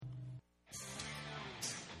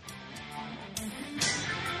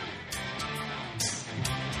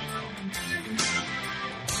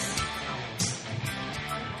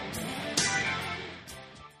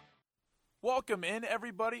Welcome in,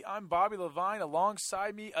 everybody. I'm Bobby Levine.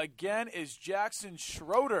 Alongside me again is Jackson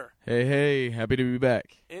Schroeder. Hey, happy to be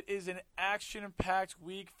back. It is an action-packed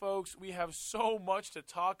week, folks. We have so much to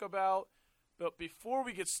talk about. But before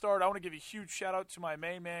we get started, I want to give a huge shout-out to my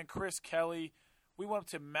main man, Chris Kelly. We went up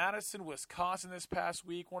to Madison, Wisconsin this past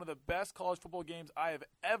week, one of the best college football games I have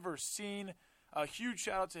ever seen. A huge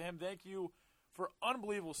shout-out to him. Thank you for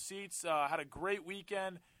unbelievable seats. Had a great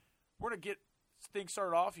weekend. We're going to get things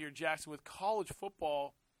started off here, Jackson, with college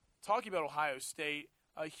football. Talking about Ohio State,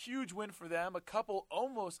 a huge win for them. A couple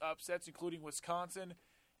almost upsets, including Wisconsin.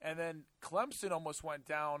 And then Clemson almost went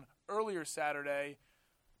down earlier Saturday.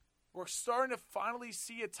 We're starting to finally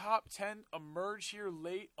see a top 10 emerge here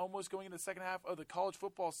late, almost going into the second half of the college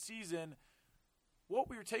football season. What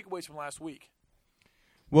were your takeaways from last week?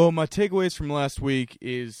 Well, my takeaways from last week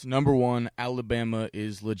is, number one, Alabama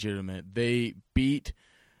is legitimate. They beat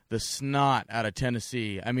the snot out of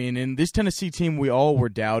Tennessee. I mean, in this Tennessee team, we all were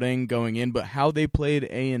doubting going in, but how they played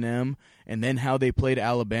A&M and then how they played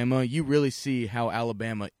Alabama, you really see how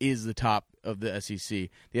Alabama is the top of the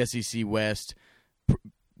SEC West.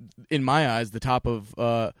 In my eyes, the top of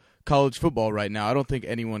college football right now. I don't think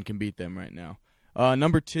anyone can beat them right now.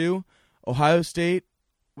 Number two, Ohio State,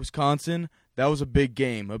 Wisconsin. That was a big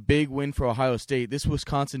game, a big win for Ohio State. This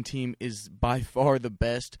Wisconsin team is by far the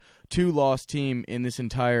best two-loss team in this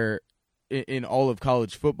in all of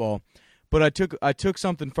college football. But I took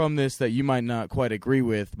something from this that you might not quite agree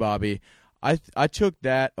with, Bobby. I took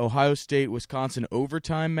that Ohio State-Wisconsin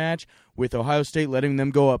overtime match with Ohio State letting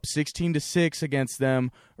them go up 16-6 against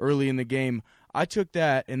them early in the game. I took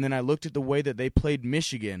that, and then I looked at the way that they played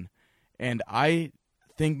Michigan, and I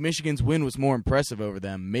think Michigan's win was more impressive over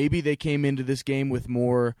them. Maybe they came into this game with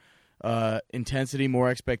more intensity, more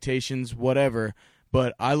expectations, whatever.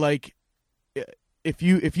 But I like if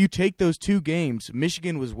you take those two games,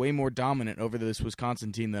 Michigan was way more dominant over this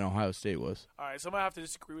Wisconsin team than Ohio State was. All right, so I'm going to have to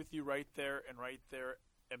disagree with you right there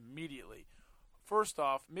immediately. First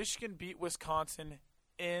off, Michigan beat Wisconsin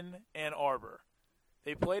in Ann Arbor.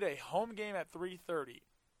 They played a home game at 3:30.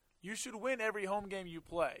 You should win every home game you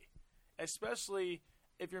play, especially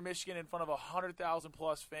if you're Michigan in front of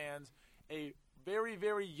 100,000-plus fans, a very,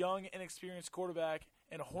 very young, inexperienced quarterback,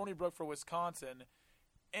 and Hornibrook for Wisconsin,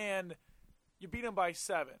 and you beat them by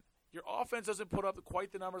 7. Your offense doesn't put up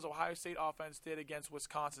quite the numbers Ohio State offense did against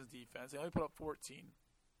Wisconsin's defense. They only put up 14.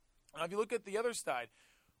 Now, if you look at the other side,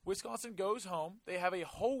 Wisconsin goes home. They have a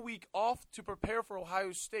whole week off to prepare for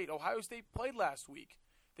Ohio State. Ohio State played last week.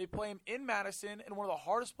 They play them in Madison in one of the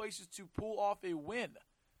hardest places to pull off a win.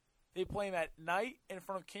 They play him at night in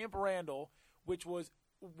front of Camp Randall, which was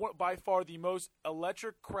by far the most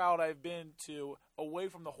electric crowd I've been to away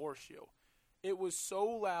from the Horseshoe. It was so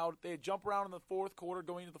loud. They had jumped around in the fourth quarter,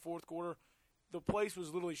 going into the fourth quarter. The place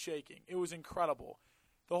was literally shaking. It was incredible.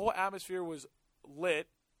 The whole atmosphere was lit,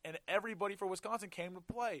 and everybody for Wisconsin came to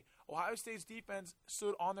play. Ohio State's defense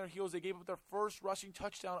stood on their heels. They gave up their first rushing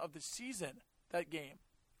touchdown of the season that game.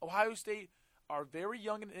 Ohio State are very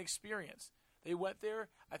young and inexperienced. They went there.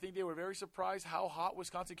 I think they were very surprised how hot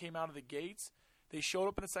Wisconsin came out of the gates. They showed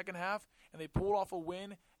up in the second half, and they pulled off a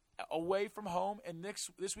win away from home. And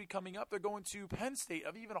this week coming up, they're going to Penn State,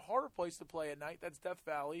 an even harder place to play at night. That's Death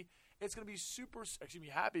Valley. It's going to be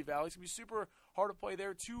Happy Valley. It's going to be super hard to play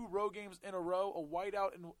there. 2 road games in a row, a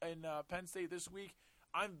whiteout in Penn State this week.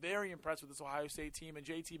 I'm very impressed with this Ohio State team and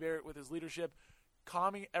J.T. Barrett with his leadership,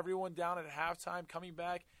 calming everyone down at halftime, coming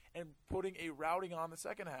back, and putting a routing on the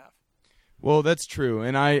second half. Well, that's true,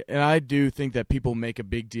 and I do think that people make a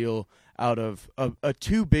big deal out of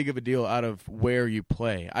too big of a deal out of where you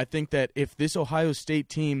play. I think that if this Ohio State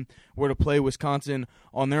team were to play Wisconsin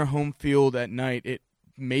on their home field at night,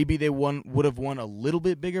 maybe they would have won a little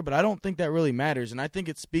bit bigger, but I don't think that really matters, and I think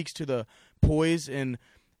it speaks to the poise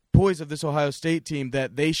of this Ohio State team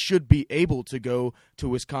that they should be able to go to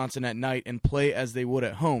Wisconsin at night and play as they would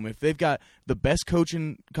at home. If they've got the best coach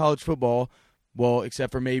in college football, well,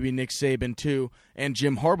 except for maybe Nick Saban, too, and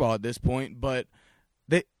Jim Harbaugh at this point. But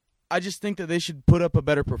I just think that they should put up a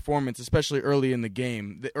better performance, especially early in the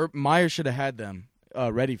game. Meyer should have had them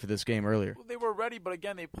ready for this game earlier. Well, they were ready, but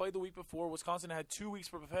again, they played the week before. Wisconsin had 2 weeks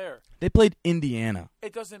to prepare. They played Indiana.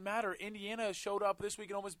 It doesn't matter. Indiana showed up this week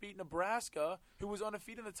and almost beat Nebraska, who was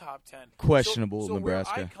undefeated in the top 10. Questionable so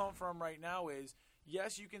Nebraska. Where I come from right now is,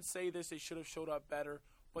 yes, you can say this, they should have showed up better,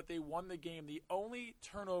 but they won the game. The only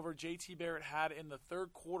turnover J.T. Barrett had in the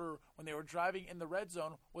third quarter when they were driving in the red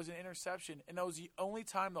zone was an interception, and that was the only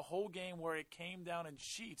time the whole game where it came down in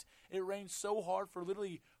sheets. It rained so hard for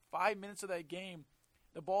literally 5 minutes of that game.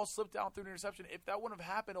 The ball slipped down through an interception. If that wouldn't have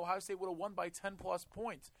happened, Ohio State would have won by 10-plus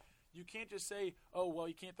points. you can't just say, oh, well,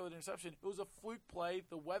 you can't throw the interception. It was a fluke play.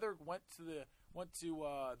 The weather went to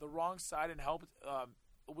the wrong side and helped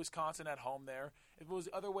Wisconsin at home there. If it was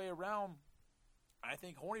the other way around, I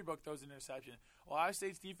think Hornibrook throws an interception. Ohio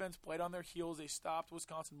State's defense played on their heels. They stopped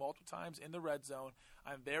Wisconsin multiple times in the red zone.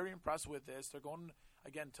 I'm very impressed with this. They're going,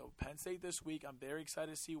 again, to Penn State this week. I'm very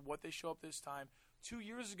excited to see what they show up this time. 2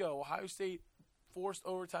 years ago, Ohio State forced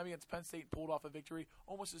overtime against Penn State and pulled off a victory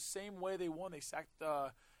almost the same way they won. They sacked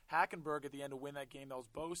Hackenberg at the end to win that game. That was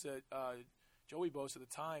Bosa, Joey Bosa at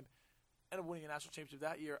the time, ended up winning a national championship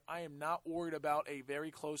that year. I am not worried about a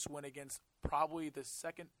very close win against probably the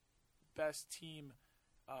second best team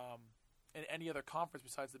in any other conference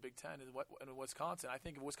besides the Big Ten in Wisconsin. I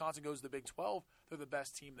think if Wisconsin goes to the Big 12, they're the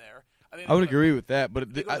best team there. I would agree with that. But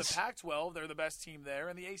if they go to the Pac-12, they're the best team there.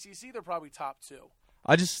 And the ACC, they're probably top 2.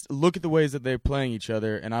 I just look at the ways that they're playing each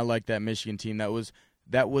other, and I like that Michigan team. That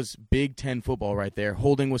was Big Ten football right there,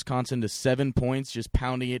 holding Wisconsin to 7 points, just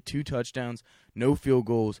pounding it, 2 touchdowns, no field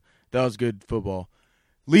goals. That was good football.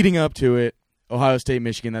 Leading up to it, Ohio State,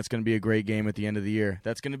 Michigan, that's going to be a great game at the end of the year.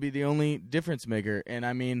 That's going to be the only difference maker. And,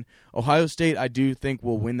 I mean, Ohio State, I do think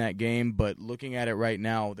will win that game, but looking at it right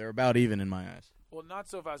now, they're about even in my eyes. Well, not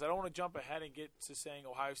so fast. I don't want to jump ahead and get to saying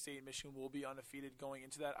Ohio State and Michigan will be undefeated going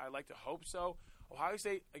into that. I'd like to hope so. Ohio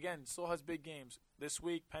State, again, still has big games. This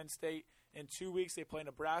week, Penn State. In 2 weeks, they play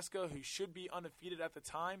Nebraska, who should be undefeated at the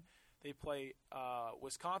time. They play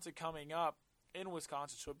Wisconsin coming up in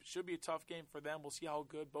Wisconsin, so it should be a tough game for them. We'll see how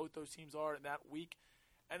good both those teams are in that week.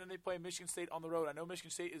 And then they play Michigan State on the road. I know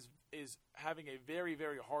Michigan State is having a very,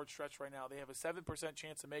 very hard stretch right now. They have a 7%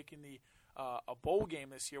 chance of making a bowl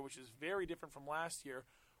game this year, which is very different from last year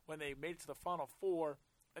when they made it to the Final Four,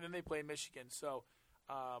 and then they play Michigan. So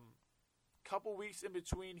couple weeks in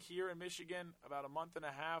between here in Michigan, about a month and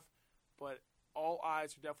a half, but all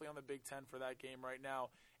eyes are definitely on the Big Ten for that game right now.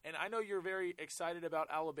 And I know you're very excited about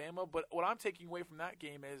Alabama, but what I'm taking away from that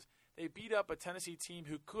game is they beat up a Tennessee team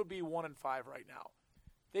who could be 1-5 right now.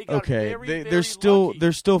 They got they're very still lucky.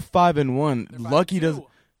 They're still 5-1. They're Lucky 5-2. doesn't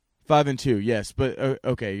 5-2. Yes, but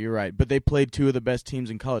okay, you're right. But they played 2 of the best teams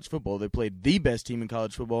in college football. They played the best team in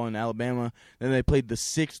college football in Alabama. Then they played the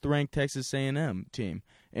 6th-ranked Texas A&M team.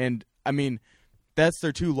 And I mean, that's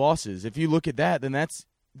their 2 losses. If you look at that, then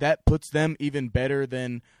that puts them even better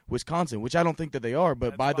than Wisconsin, which I don't think that they are,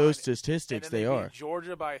 but That's by fine. those statistics, and then they beat are.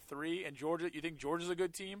 Georgia by 3, and Georgia. You think Georgia's a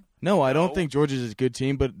good team? No, I don't think Georgia's a good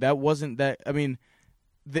team, but that wasn't that. I mean,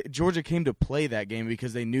 Georgia came to play that game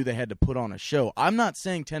because they knew they had to put on a show. I'm not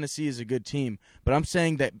saying Tennessee is a good team, but I'm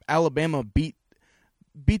saying that Alabama beat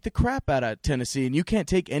the crap out of Tennessee, and you can't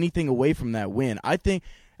take anything away from that win. I think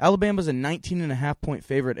Alabama's a 19.5-point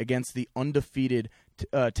favorite against the undefeated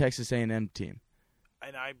Texas A&M team.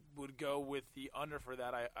 And I would go with the under for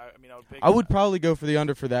that. I would probably go for the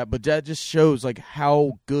under for that, but that just shows like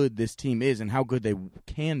how good this team is and how good they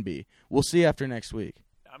can be. We'll see after next week.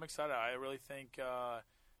 I'm excited. I really think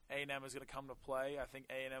A&M is going to come to play. I think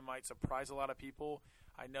A&M might surprise a lot of people.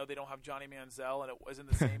 I know they don't have Johnny Manziel, and it wasn't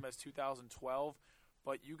the same as 2012.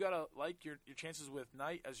 But you got to like your chances with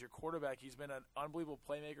Knight as your quarterback. He's been an unbelievable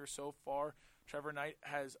playmaker so far. Trevor Knight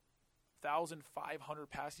has 1,500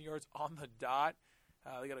 passing yards on the dot.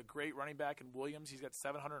 They got a great running back in Williams. He's got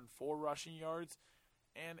 704 rushing yards.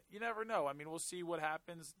 And you never know. I mean, we'll see what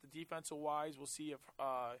happens. The defensive-wise, we'll see if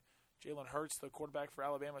Jalen Hurts, the quarterback for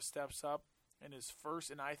Alabama, steps up in his first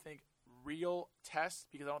and I think real test,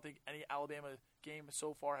 because I don't think any Alabama game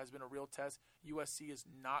so far has been a real test. USC is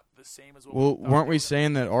not the same as what we thought. Weren't we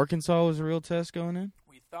saying that Arkansas was a real test going in?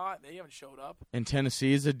 We thought. They haven't showed up. And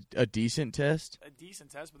Tennessee is a decent test? A decent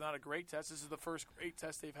test, but not a great test. This is the first great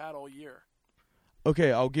test they've had all year.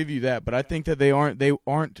 Okay, I'll give you that, but I think that they aren't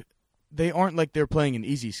like they're playing an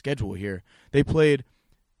easy schedule here. They played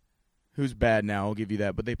who's bad now, I'll give you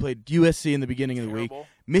that, but they played USC in the beginning of the week.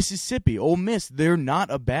 Mississippi, Ole Miss, they're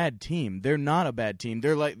not a bad team. They're not a bad team.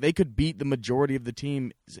 They're like they could beat the majority of the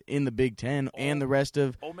teams in the Big Ten and the rest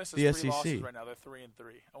of Ole Miss the has SEC. 3 losses right now. They're 3-3.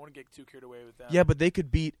 I wouldn't get too carried away with that. Yeah, but they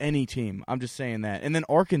could beat any team. I'm just saying that. And then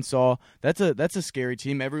Arkansas, that's a scary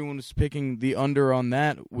team. Everyone was picking the under on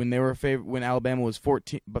that when they were when Alabama was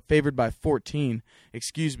favored by 14,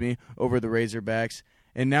 over the Razorbacks.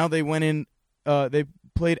 And now they went in they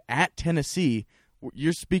played at Tennessee.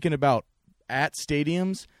 You're speaking about at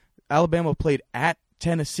stadiums. Alabama played at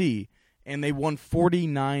Tennessee, and they won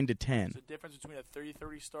 49-10. There's a difference between a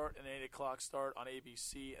 30:30 start and an 8 o'clock start on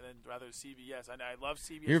ABC, and then rather CBS. I love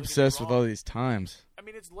CBS. You're obsessed with all these times. I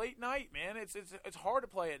mean, it's late night, man. It's hard to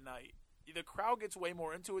play at night. The crowd gets way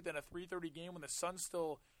more into it than a 3:30 game when the sun's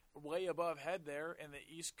still way above head there in the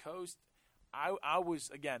East Coast. I was,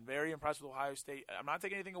 again, very impressed with Ohio State. I'm not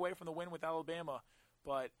taking anything away from the win with Alabama,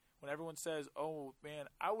 but when everyone says, oh, man,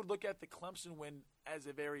 I would look at the Clemson win as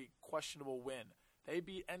a very questionable win. They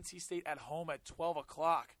beat NC State at home at 12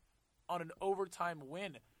 o'clock on an overtime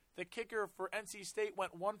win. The kicker for NC State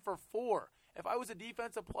went 1 for 4. If I was a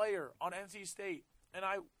defensive player on NC State and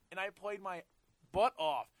I played my butt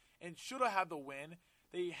off and should have had the win,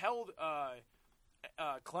 they held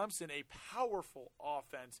Clemson, a powerful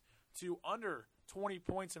offense, to under 20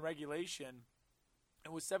 points in regulation.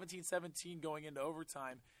 It was 17-17 going into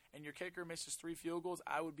overtime, and your kicker misses 3 field goals.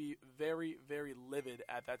 I would be very, very livid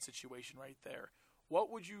at that situation right there.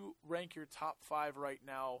 What would you rank your top 5 right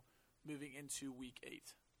now moving into Week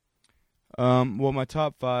 8? Well, my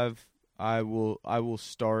top 5, I will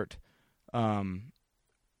start. I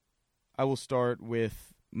will start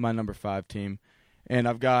with my number 5 team, and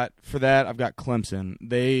I've got Clemson.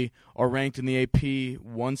 They are ranked in the AP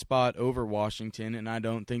 1 spot over Washington, and I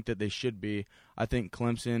don't think that they should be. I think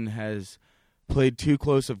Clemson has played too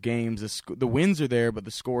close of games. The wins are there, but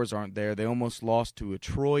the scores aren't there. They almost lost to a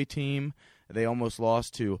Troy team. They almost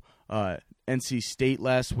lost to NC State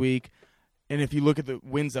last week. And if you look at the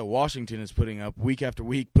wins that Washington is putting up week after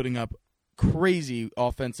week, putting up crazy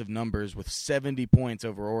offensive numbers with 70 points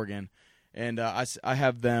over Oregon. And I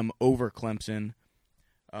have them over Clemson.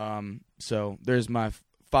 So there's my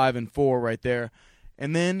 5 and 4 right there.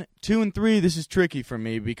 And then 2 and 3, this is tricky for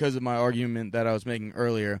me because of my argument that I was making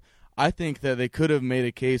earlier. I think that they could have made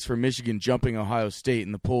a case for Michigan jumping Ohio State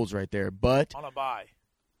in the polls right there. But on a bye.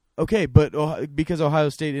 Okay, but because Ohio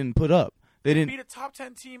State didn't put up. They didn't beat a top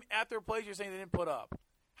 10 team at their place. You're saying they didn't put up.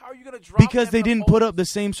 How are you going to drop because them they in the didn't polls? put up the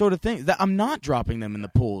same sort of thing. I'm not dropping them in the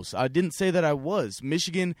polls. I didn't say that I was.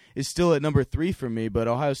 Michigan is still at number 3 for me, but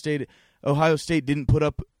Ohio State didn't put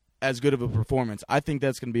up as good of a performance. I think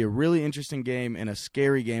that's going to be a really interesting game and a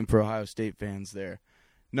scary game for Ohio State fans there.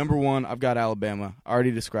 Number 1, I've got Alabama. I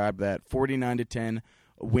already described that. 49-10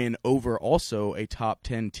 win over also a top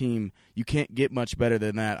 10 team. You can't get much better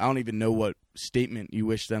than that. I don't even know what statement you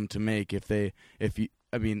wish them to make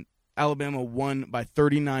Alabama won by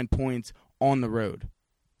 39 points on the road.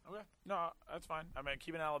 Okay. No, that's fine. I mean,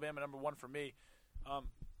 keeping Alabama number 1 for me.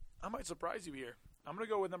 I might surprise you here. I'm going to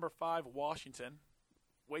go with number 5, Washington.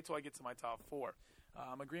 Wait till I get to my top 4.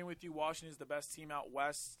 I'm agreeing with you. Washington is the best team out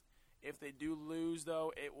west. If they do lose,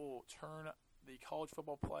 though, it will turn the college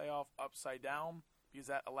football playoff upside down because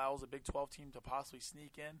that allows a Big 12 team to possibly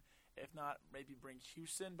sneak in. If not, maybe bring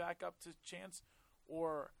Houston back up to chance,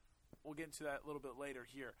 or we'll get into that a little bit later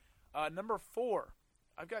here. Number 4,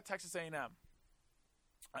 I've got Texas A&M.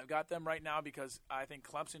 I've got them right now because I think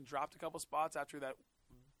Clemson dropped a couple spots after that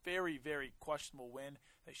very, very questionable win.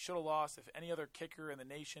 They should have lost. If any other kicker in the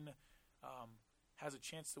nation has a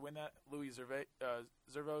chance to win that, Louis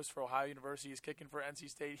Zervos for Ohio University is kicking for NC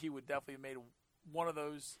State. He would definitely have made one of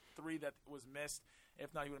those 3 that was missed.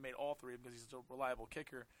 If not, he would have made all 3 because he's a reliable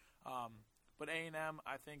kicker. But A&M,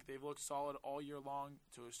 I think they've looked solid all year long.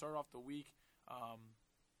 To start off the week,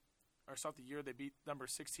 or start the year, they beat number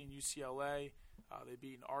 16 UCLA. They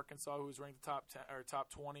beat Arkansas, who was ranked top 10 or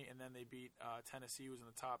top 20, and then they beat Tennessee, who was in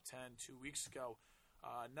the top 10 2 weeks ago.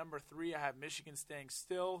 Number 3, I have Michigan staying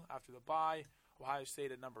still after the bye. Ohio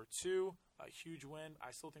State at number 2, a huge win. I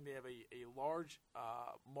still think they have a large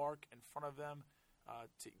mark in front of them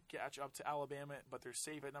to catch up to Alabama, but they're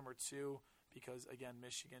safe at number 2 because, again,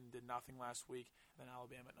 Michigan did nothing last week, and then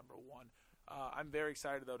Alabama at number 1. I'm very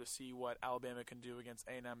excited, though, to see what Alabama can do against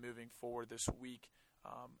A&M moving forward this week.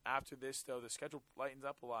 After this, though, the schedule lightens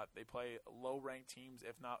up a lot. They play low-ranked teams.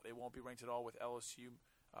 If not, they won't be ranked at all with LSU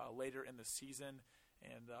later in the season.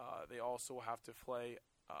 And they also have to play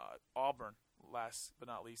Auburn, last but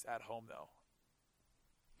not least, at home, though.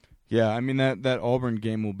 Yeah, I mean, that Auburn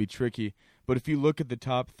game will be tricky. But if you look at the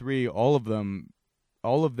top 3, all of them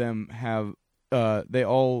have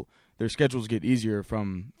their schedules get easier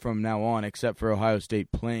from now on, except for Ohio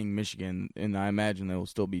State playing Michigan, and I imagine they will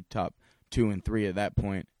still be top 2 and 3 at that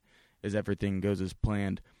point, as everything goes as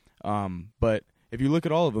planned. But if you look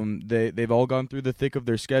at all of them, they've all gone through the thick of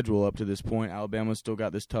their schedule up to this point. Alabama's still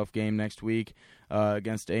got this tough game next week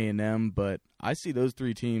against A&M, but I see those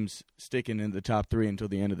 3 teams sticking in the top 3 until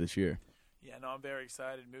the end of this year. Yeah, no, I'm very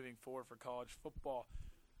excited moving forward for college football.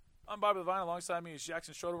 I'm Bobby Levine. Alongside me is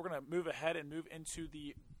Jackson Schroeder. We're going to move ahead and move into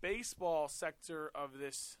the baseball sector of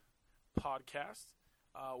this podcast.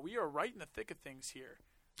 We are right in the thick of things here.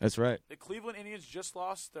 That's right. The Cleveland Indians just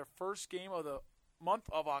lost their first game of the month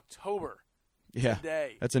of October. Yeah,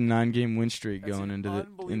 today. That's a 9-game win streak That's going an into the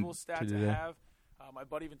unbelievable stat today. to have. My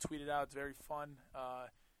buddy even tweeted out, it's very fun.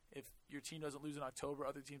 If your team doesn't lose in October,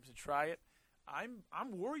 other teams can try it.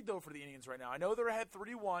 I'm worried though for the Indians right now. I know they're ahead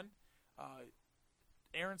 3-1.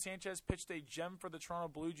 Aaron Sanchez pitched a gem for the Toronto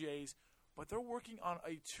Blue Jays, but they're working on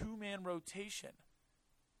a 2-man rotation.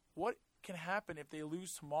 What can happen if they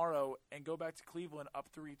lose tomorrow and go back to Cleveland up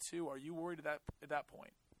 3-2? Are you worried at that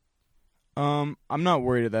point? I'm not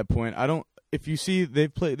worried at that point. I don't. If you see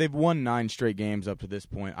they've won 9 straight games up to this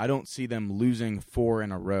point. I don't see them losing 4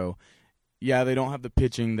 in a row. Yeah, they don't have the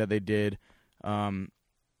pitching that they did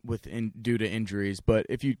due to injuries. But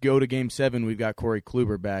if you go to Game 7, we've got Corey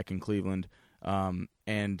Kluber back in Cleveland,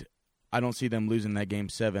 and I don't see them losing that Game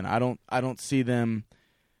 7. I don't see them.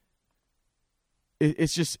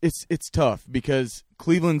 It's tough because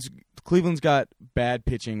Cleveland's got bad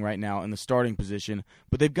pitching right now in the starting position,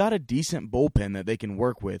 but they've got a decent bullpen that they can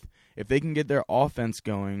work with. If they can get their offense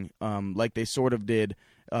going, like they sort of did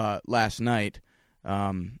last night,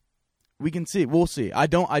 we can see. We'll see. I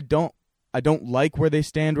don't like where they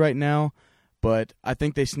stand right now, but I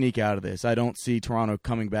think they sneak out of this. I don't see Toronto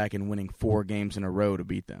coming back and winning 4 games in a row to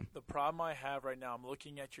beat them. The problem I have right now, I'm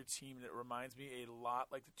looking at your team, and it reminds me a lot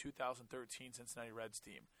like the 2013 Cincinnati Reds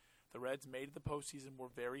team. The Reds made it the postseason, were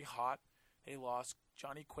very hot. They lost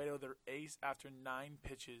Johnny Cueto, their ace, after 9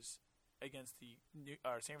 pitches against the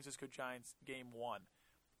San Francisco Giants Game 1.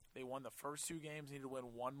 They won the first 2 games, needed to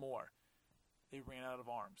win 1 more. They ran out of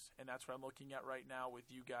arms, and that's what I'm looking at right now with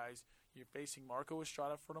you guys. You're facing Marco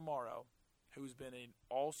Estrada for tomorrow, who's been an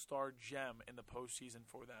all-star gem in the postseason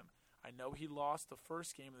for them. I know he lost the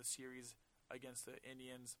first game of the series against the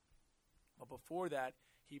Indians, but before that,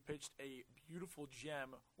 he pitched a beautiful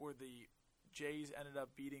gem where the Jays ended up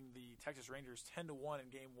beating the Texas Rangers 10-1 in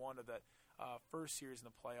Game 1 of that first series in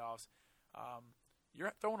the playoffs.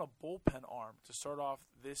 You're throwing a bullpen arm to start off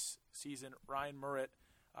this season. Ryan Merritt,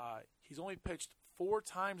 he's only pitched 4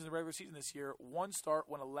 times in the regular season this year. 1 start,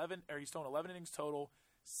 he's thrown 11 innings total,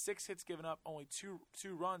 6 hits given up, only two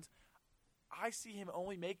runs. I see him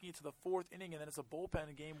only making it to the 4th inning, and then it's a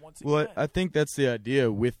bullpen game once again. Well, I think that's the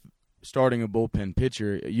idea with starting a bullpen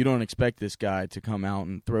pitcher. You don't expect this guy to come out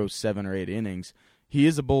and throw 7 or 8 innings. He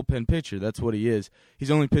is a bullpen pitcher. That's what he is.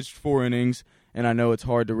 He's only pitched 4 innings, and I know it's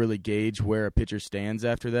hard to really gauge where a pitcher stands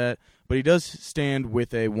after that, but he does stand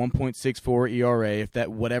with a 1.64 ERA,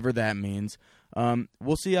 whatever that means.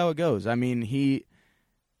 We'll see how it goes. I mean,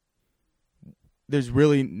 there's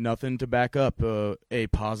really nothing to back up a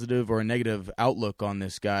positive or a negative outlook on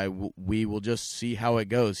this guy. We will just see how it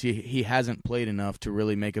goes. He hasn't played enough to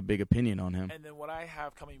really make a big opinion on him. And then what I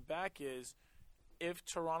have coming back is if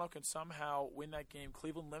Toronto can somehow win that game,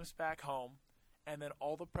 Cleveland limps back home, and then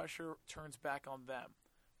all the pressure turns back on them.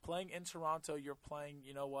 Playing in Toronto, you're playing,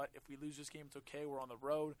 you know what, if we lose this game, it's okay, we're on the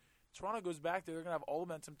road. Toronto goes back there, they're going to have all the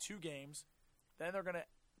momentum, 2 games. Then they're going to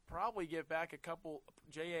probably get back a couple.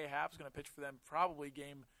 J.A. Happ's going to pitch for them, probably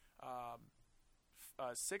game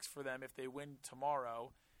 6 for them if they win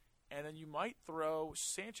tomorrow. And then you might throw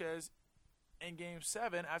Sanchez in game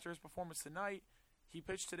 7 after his performance tonight. He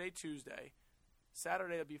pitched today, Tuesday.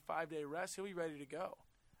 Saturday will be 5-day rest. He'll be ready to go.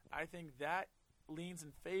 I think that leans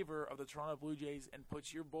in favor of the Toronto Blue Jays and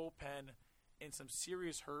puts your bullpen in some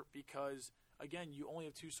serious hurt because, again, you only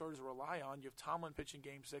have 2 starters to rely on. You have Tomlin pitching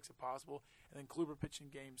game 6 if possible, and then Kluber pitching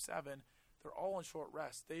game 7. They're all on short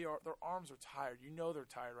rest. Their arms are tired. You know they're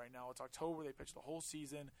tired right now. It's October. They pitched the whole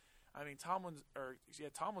season. I mean, Tomlin's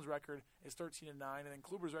record is 13-9, and then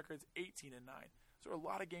Kluber's record is 18-9. So there are a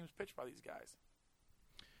lot of games pitched by these guys.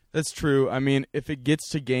 That's true. I mean, if it gets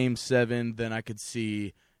to Game 7, then I could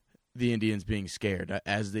see the Indians being scared,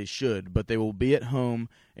 as they should. But they will be at home,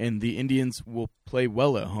 and the Indians will play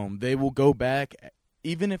well at home. They will go back.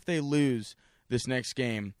 Even if they lose this next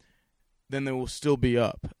game, then they will still be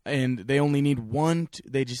up. And they only need one.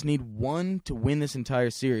 They just need one to win this entire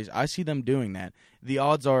series. I see them doing that. The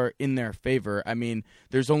odds are in their favor. I mean,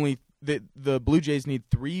 there's only the Blue Jays need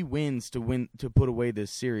 3 wins to put away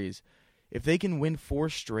this series. If they can win 4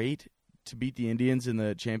 straight to beat the Indians in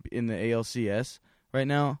the ALCS right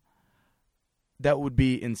now, that would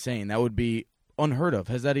be insane. That would be unheard of.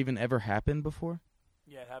 Has that even ever happened before?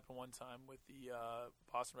 Yeah, it happened one time with the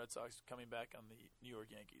Boston Red Sox coming back on the New York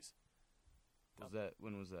Yankees.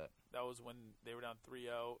 When was that? That was when they were down 3-0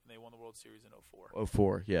 and they won the World Series in 2004.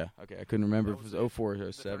 2004, yeah. Okay, I couldn't remember if it was 2004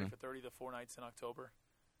 or 07. 30 the 4 nights in October.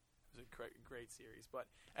 It was a great series. But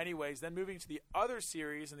anyways, then moving to the other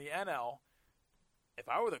series in the NL, if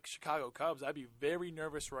I were the Chicago Cubs, I'd be very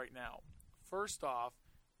nervous right now. First off,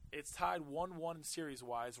 it's tied 1-1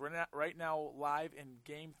 series-wise. We're right now live in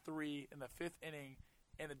Game 3 in the 5th inning,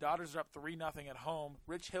 and the Dodgers are up 3-0 at home.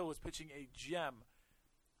 Rich Hill is pitching a gem.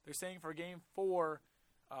 They're saying for Game 4,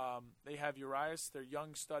 They have Urias, their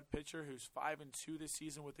young stud pitcher, who's 5-2 this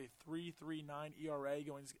season with a 3.39 ERA,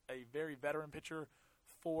 going a very veteran pitcher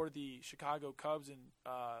for the Chicago Cubs, and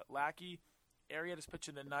Lackey. Arrieta's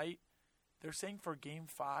pitching tonight. They're saying for Game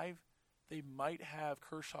 5, they might have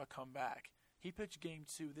Kershaw come back. He pitched Game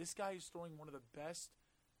 2. This guy is throwing one of the best,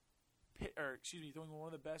 throwing one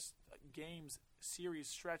of the best games series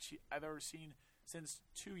stretch I've ever seen since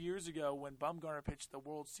 2 years ago when Bumgarner pitched the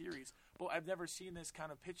World Series. But I've never seen this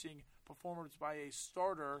kind of pitching performance by a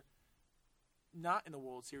starter not in the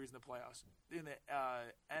World Series in the playoffs. In the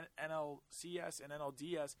NLCS and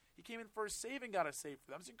NLDS, he came in for a save and got a save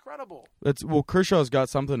for them. It's incredible. Kershaw's got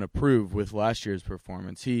something to prove with last year's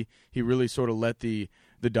performance. He really sort of let the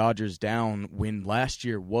Dodgers down when last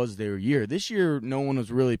year was their year. This year, no one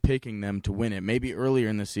was really picking them to win it. Maybe earlier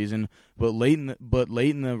in the season, but late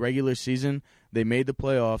in the regular season, they made the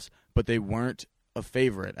playoffs, but they weren't a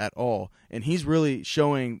favorite at all. And he's really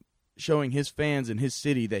showing his fans and his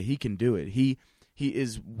city that he can do it. He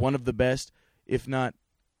is one of the best, if not,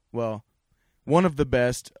 well, one of the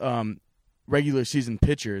best regular season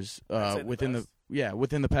pitchers within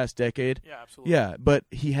the past decade. Yeah, absolutely. Yeah, but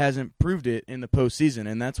he hasn't proved it in the postseason,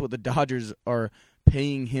 and that's what the Dodgers are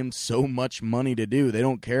paying him so much money to do. They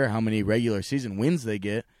don't care how many regular season wins they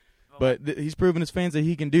get, but he's proven his fans that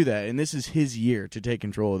he can do that, and this is his year to take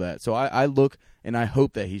control of that. So I look and I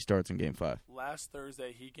hope that he starts in Game 5. Last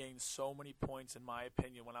Thursday, he gained so many points, in my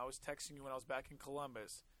opinion. When I was texting you when I was back in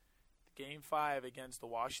Columbus, Game 5 against the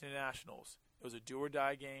Washington Nationals, it was a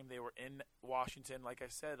do-or-die game. They were in Washington. Like I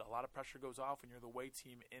said, a lot of pressure goes off when you're the away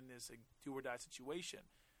team in this do-or-die situation.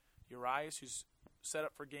 Urias, who's set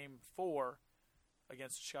up for Game 4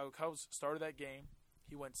 against the Chicago Cubs, started that game.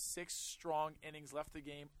 He went 6 strong innings, left the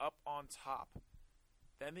game up on top.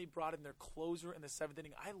 Then they brought in their closer in the 7th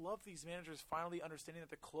inning. I love these managers finally understanding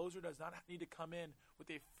that the closer does not need to come in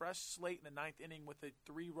with a fresh slate in the 9th inning with a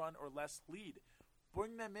 3-run or less lead.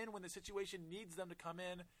 Bring them in when the situation needs them to come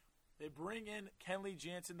in. They bring in Kenley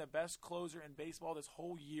Jansen, the best closer in baseball this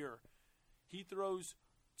whole year. He throws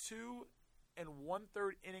 2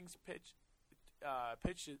 1/3 innings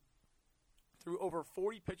pitches through over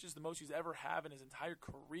 40 pitches, the most he's ever had in his entire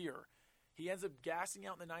career. He ends up gassing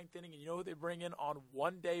out in the 9th inning, and you know who they bring in on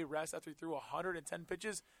one-day rest after he threw 110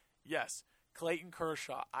 pitches? Yes, Clayton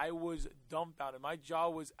Kershaw. I was dumbfounded. My jaw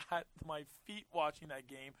was at my feet watching that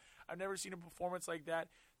game. I've never seen a performance like that.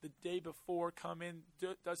 The day before, come in,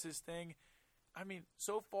 does his thing. I mean,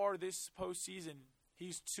 so far this postseason,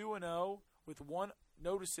 he's 2-0 with 1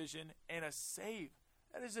 no decision and a save.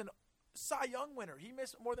 That is a Cy Young winner. He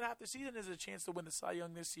missed more than half the season. Has a chance to win the Cy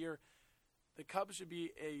Young this year. The Cubs should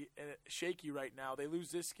be a shaky right now. They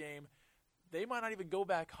lose this game, they might not even go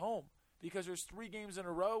back home because there's 3 games in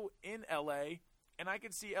a row in L.A., and I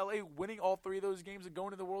could see L.A. winning all 3 of those games and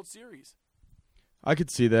going to the World Series. I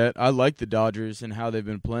could see that. I like the Dodgers and how they've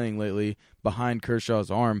been playing lately behind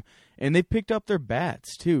Kershaw's arm. And they picked up their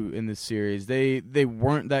bats, too, in this series. They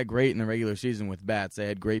weren't that great in the regular season with bats. They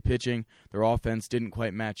had great pitching. Their offense didn't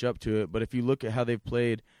quite match up to it. But if you look at how they've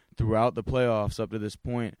played throughout the playoffs up to this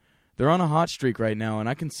point, they're on a hot streak right now. And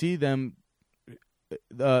I can see them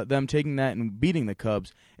taking that and beating the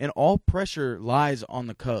Cubs. And all pressure lies on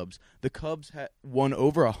the Cubs. The Cubs won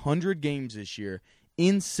over 100 games this year.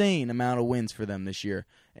 Insane amount of wins for them this year,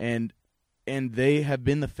 and they have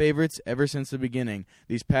been the favorites ever since the beginning.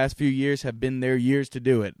 These past few years have been their years to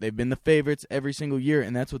do it. They've been the favorites every single year,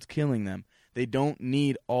 and that's what's killing them. They don't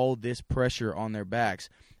need all this pressure on their backs,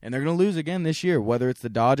 and they're going to lose again this year, whether it's the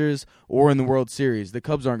Dodgers or in the World Series. The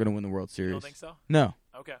Cubs aren't going to win the World Series. You don't think so? No.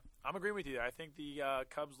 Okay, I'm agreeing with you there. I think the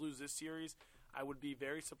Cubs lose this series. I would be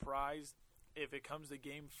very surprised if it comes to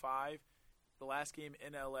Game 5. The last game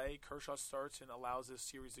in L.A., Kershaw starts and allows this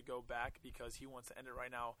series to go back because he wants to end it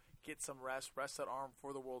right now, get some rest that arm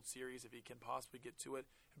for the World Series if he can possibly get to it.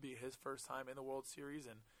 It would be his first time in the World Series,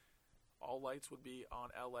 and all lights would be on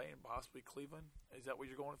L.A. and possibly Cleveland. Is that what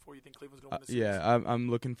you're going for? You think Cleveland's going to win the series? Yeah,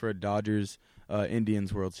 I'm looking for a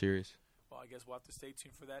Dodgers-Indians World Series. Well, I guess we'll have to stay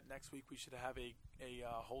tuned for that. Next week we should have a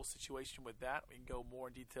whole situation with that. We can go more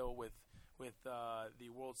in detail with the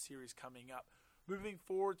World Series coming up. Moving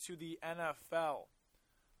forward to the NFL,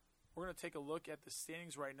 we're going to take a look at the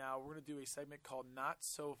standings right now. We're going to do a segment called Not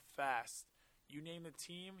So Fast. You name the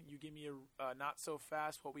team, you give me a not so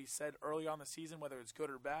fast, what we said early on the season, whether it's good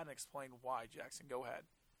or bad, and explain why. Jackson, go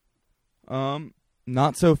ahead.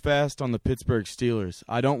 Not so fast on the Pittsburgh Steelers.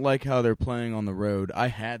 I don't like how they're playing on the road. I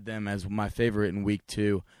had them as my favorite in Week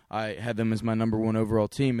 2. I had them as my number 1 overall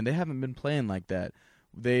team, and they haven't been playing like that.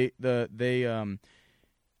 They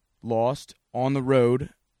lost on the road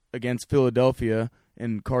against Philadelphia,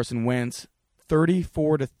 and Carson Wentz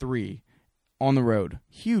 34-3 on the road.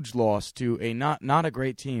 Huge loss to a not a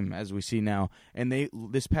great team as we see now. And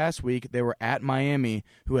this past week they were at Miami,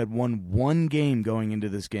 who had won one game going into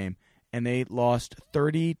this game, and they lost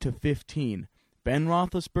 30-15. Ben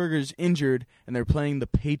Roethlisberger's injured, and they're playing the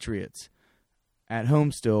Patriots at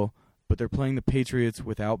home still, but they're playing the Patriots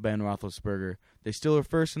without Ben Roethlisberger. They still are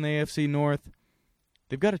first in the AFC North.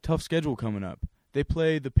 They've got a tough schedule coming up. They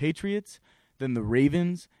play the Patriots, then the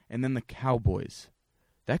Ravens, and then the Cowboys.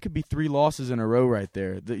 That could be 3 losses in a row right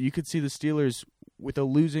there. You could see the Steelers with a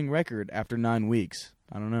losing record after 9 weeks.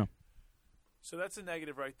 I don't know. So that's a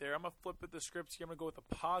negative right there. I'm going to flip the script here. I'm going to go with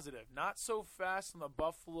a positive. Not so fast on the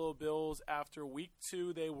Buffalo Bills. After week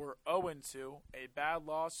 2, they were 0-2. A bad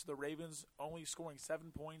loss to the Ravens, only scoring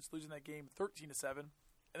 7 points, losing that game 13-7. And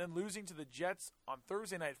then losing to the Jets on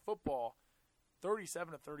Thursday Night Football,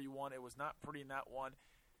 37-31. It was not pretty in that one.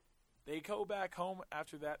 They go back home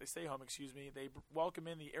after that. They stay home, They welcome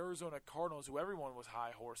in the Arizona Cardinals, who everyone was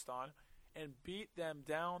high-horsed on, and beat them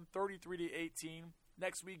down 33-18.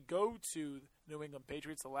 Next week, go to New England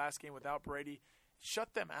Patriots, the last game without Brady.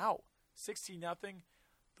 Shut them out, 16-0.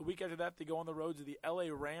 The week after that, they go on the road to the L.A.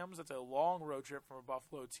 Rams. That's a long road trip from a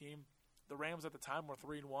Buffalo team. The Rams at the time were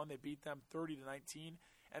 3-1. They beat them 30-19.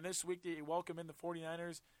 And this week, they welcome in the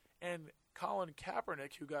 49ers and Colin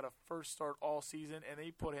Kaepernick, who got a first start all season, and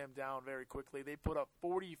they put him down very quickly. They put up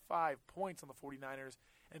 45 points on the 49ers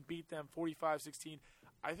and beat them 45-16.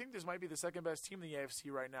 I think this might be the second-best team in the AFC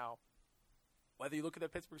right now. Whether you look at the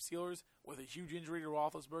Pittsburgh Steelers with a huge injury to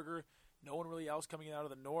Roethlisberger, no one really else coming out of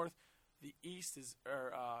the North. The East is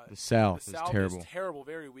the South is terrible,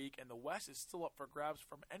 very weak, and the West is still up for grabs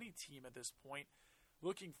from any team at this point.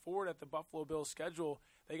 Looking forward at the Buffalo Bills schedule,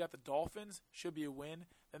 they got the Dolphins, should be a win.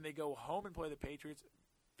 Then they go home and play the Patriots,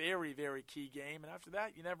 very, very key game. And after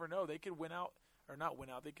that, you never know. They could win out, or not win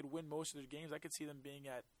out. They could win most of their games. I could see them being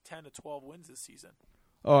at 10 to 12 wins this season.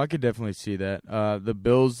 Oh, I could definitely see that. The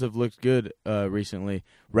Bills have looked good recently.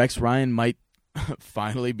 Rex Ryan might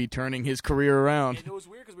finally be turning his career around. And it was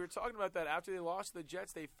weird because we were talking about that. After they lost to the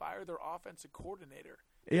Jets, they fired their offensive coordinator.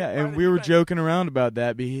 Yeah, and we were joking around about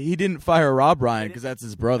that. But he didn't fire Rob Ryan because that's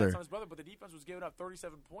his brother. That's not his brother, but the defense was giving up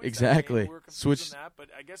 37 points. Exactly. We were confused on that, but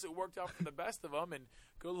I guess it worked out for the best of them, and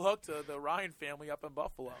good luck to the Ryan family up in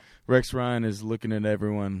Buffalo. Rex Ryan is looking at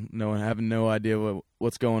everyone, having no idea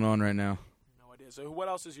what's going on right now. So what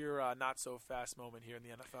else is your not-so-fast moment here in the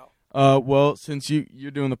NFL? Well, since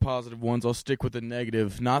you're doing the positive ones, I'll stick with the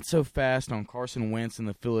negative. Not so fast on Carson Wentz and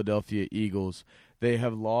the Philadelphia Eagles. They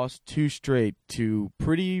have lost 2 straight to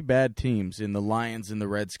pretty bad teams in the Lions and the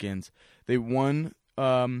Redskins. They won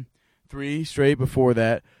 3 straight before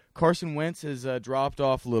that. Carson Wentz has dropped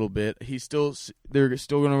off a little bit. They're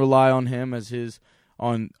still going to rely on him as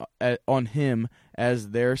on him as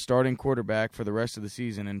their starting quarterback for the rest of the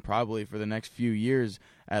season and probably for the next few years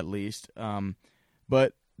at least.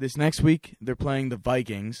 But this next week they're playing the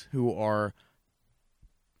Vikings, who are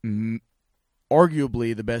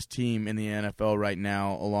arguably the best team in the NFL right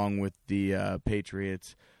now, along with the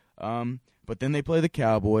Patriots. But then they play the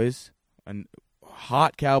Cowboys, a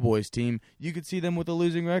hot Cowboys team. You could see them with a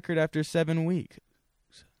losing record after 7 weeks.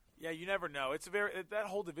 Yeah, you never know. That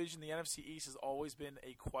whole division, the NFC East, has always been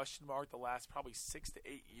a question mark the last probably 6 to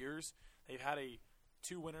 8 years. They've had a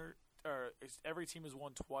 2-winner, or every team has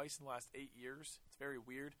won twice in the last 8 years. It's a very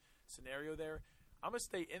weird scenario there. I'm going to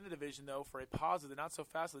stay in the division, though, for a positive, not so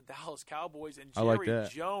fast, the Dallas Cowboys. And Jerry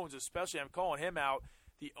Jones, especially, I'm calling him out,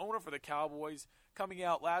 the owner for the Cowboys, coming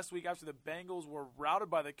out last week after the Bengals were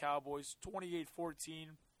routed by the Cowboys, 28-14.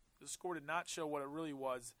 The score did not show what it really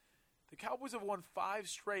was. The Cowboys have won 5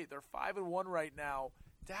 straight. They're 5-1 right now.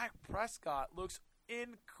 Dak Prescott looks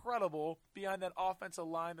incredible behind that offensive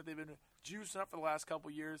line that they've been juicing up for the last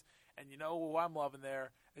couple years. And you know who I'm loving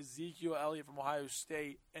there? Ezekiel Elliott from Ohio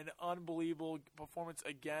State. An unbelievable performance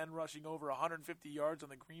again, rushing over 150 yards on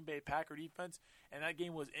the Green Bay Packer defense. And that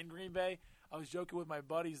game was in Green Bay. I was joking with my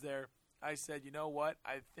buddies there. I said, you know what?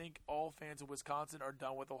 I think all fans of Wisconsin are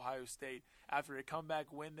done with Ohio State. After a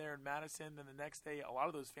comeback win there in Madison, then the next day, a lot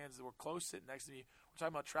of those fans that were close sitting next to me were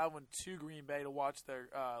talking about traveling to Green Bay to watch their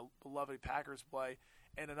beloved Packers play.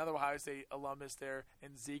 And another Ohio State alumnus there,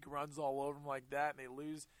 and Zeke runs all over them like that, and they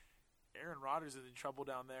lose. Aaron Rodgers is in trouble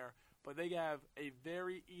down there. But they have a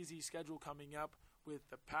very easy schedule coming up with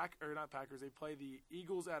the Packers. They play the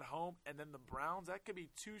Eagles at home and then the Browns. That could be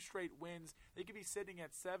 2 straight wins. They could be sitting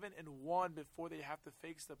at 7-1 before they have to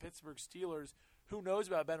face the Pittsburgh Steelers. Who knows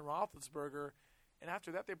about Ben Roethlisberger? And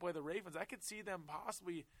after that, they play the Ravens. I could see them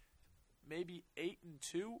possibly maybe 8-2,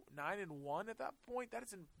 9-1 at that point. That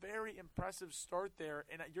is a very impressive start there.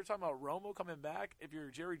 And you're talking about Romo coming back. If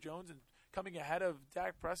you're Jerry Jones and coming ahead of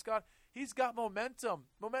Dak Prescott. He's got momentum.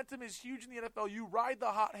 Momentum is huge in the NFL. You ride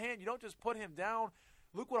the hot hand. You don't just put him down.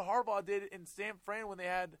 Look what Harbaugh did in San Fran when they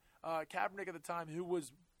had Kaepernick at the time, who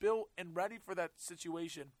was built and ready for that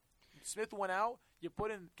situation. Smith went out. You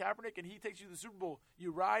put in Kaepernick, and he takes you to the Super Bowl.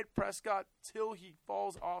 You ride Prescott till he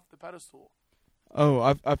falls off the pedestal.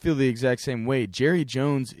 Oh, I feel the exact same way. Jerry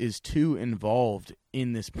Jones is too involved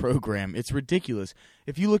in this program. It's ridiculous.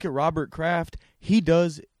 If you look at Robert Kraft, he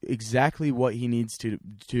does exactly what he needs to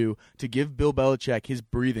give Bill Belichick his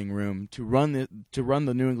breathing room to run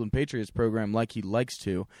the New England Patriots program like he likes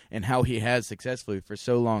to and how he has successfully for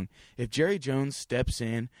so long. If Jerry Jones steps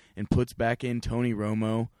in and puts back in Tony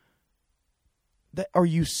Romo, are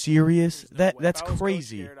you serious? That's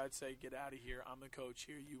crazy. Garrett, I'd say get out of here. I'm the coach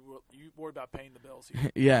here. You worry about paying the bills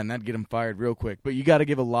here. Yeah, and that'd get him fired real quick. But you got to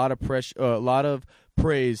give a lot of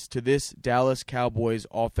praise to this Dallas Cowboys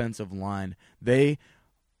offensive line. They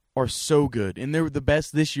are so good, and they're the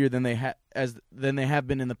best this year than they have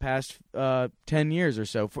been in the past 10 years or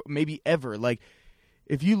so, maybe ever. Like,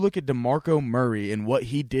 if you look at DeMarco Murray and what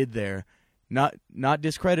he did there, not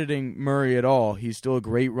discrediting Murray at all, he's still a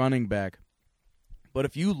great running back. But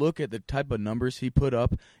if you look at the type of numbers he put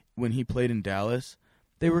up when he played in Dallas,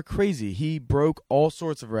 they were crazy. He broke all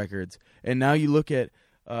sorts of records. And now you look at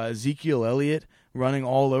Ezekiel Elliott running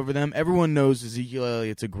all over them. Everyone knows Ezekiel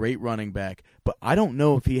Elliott's a great running back. But I don't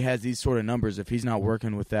know if he has these sort of numbers if he's not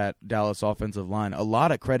working with that Dallas offensive line. A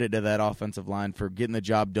lot of credit to that offensive line for getting the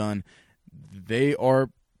job done. They are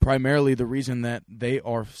primarily the reason that they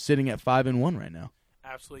are sitting at 5-1 right now.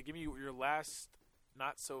 Absolutely. Give me your last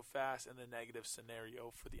not so fast in the negative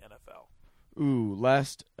scenario for the NFL. Ooh,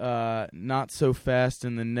 last not so fast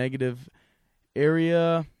in the negative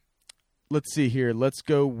area. Let's see here. Let's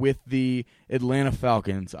go with the Atlanta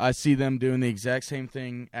Falcons. I see them doing the exact same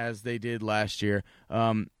thing as they did last year.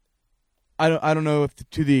 I don't know if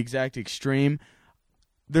to the exact extreme.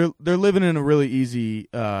 They're living in a really easy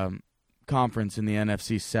conference in the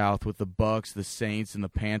NFC South with the Bucs, the Saints, and the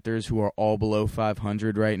Panthers, who are all below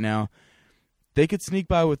 500 right now. They could sneak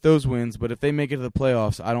by with those wins, but if they make it to the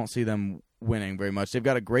playoffs, I don't see them winning very much. They've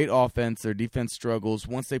got a great offense. Their defense struggles.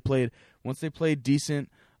 Once they played decent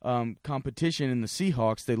competition in the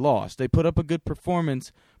Seahawks, they lost. They put up a good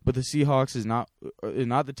performance, but the Seahawks is not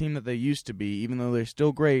the team that they used to be. Even though they're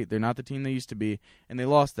still great, they're not the team they used to be, and they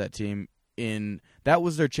lost that team. That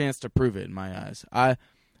was their chance to prove it in my eyes.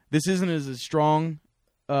 This isn't as a strong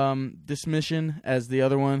dismission as the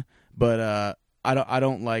other one, but I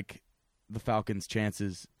don't like the Falcons'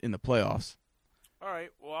 chances in the playoffs. All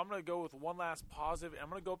right, well, I'm going to go with one last positive. I'm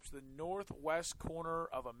going to go up to the northwest corner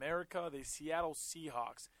of America, the Seattle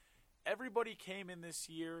Seahawks. Everybody came in this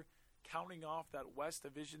year counting off that West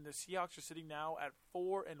Division. The Seahawks are sitting now at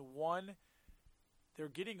 4-1. They're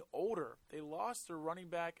getting older. They lost their running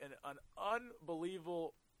back, an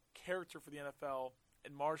unbelievable character for the NFL,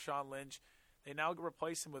 in Marshawn Lynch. They now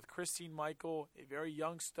replace him with Christine Michael, a very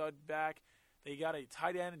young stud back. They got a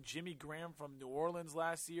tight end, Jimmy Graham, from New Orleans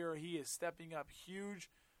last year. He is stepping up huge.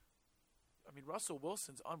 I mean, Russell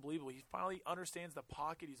Wilson's unbelievable. He finally understands the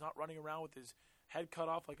pocket. He's not running around with his head cut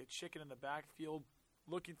off like a chicken in the backfield,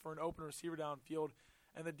 looking for an open receiver downfield.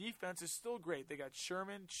 And the defense is still great. They got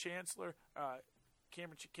Sherman, Chancellor,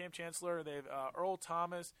 Cam Chancellor. They have Earl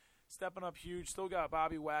Thomas stepping up huge. Still got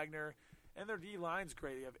Bobby Wagner. And their D-line's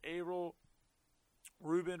great. They have Averill,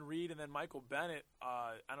 Ruben Reed, and then Michael Bennett.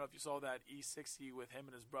 I don't know if you saw that E60 with him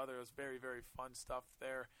and his brother. It was very, very fun stuff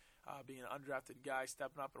there, being an undrafted guy,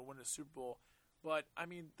 stepping up and winning a Super Bowl. But, I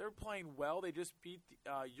mean, they're playing well. They just beat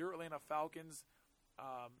your Atlanta Falcons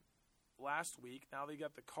last week. Now they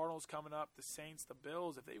got the Cardinals coming up, the Saints, the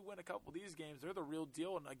Bills. If they win a couple of these games, they're the real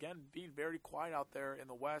deal. And, again, being very quiet out there in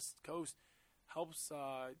the West Coast helps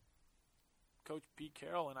Coach Pete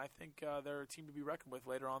Carroll, and I think they're a team to be reckoned with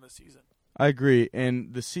later on this season. I agree.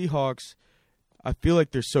 And the Seahawks, I feel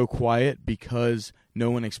like they're so quiet because no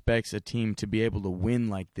one expects a team to be able to win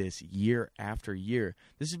like this year after year.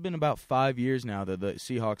 This has been about 5 years now that the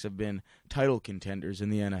Seahawks have been title contenders in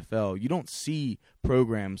the NFL. You don't see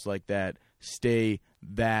programs like that stay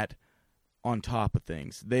that on top of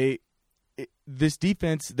things. This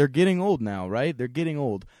defense, they're getting old now, right? They're getting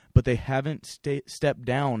old, but they haven't stepped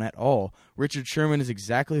down at all. Richard Sherman is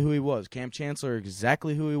exactly who he was. Cam Chancellor,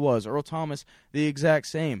 exactly who he was. Earl Thomas, the exact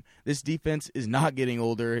same. This defense is not getting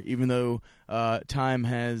older, even though time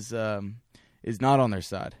is not on their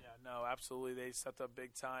side. Yeah, no, absolutely. They stepped up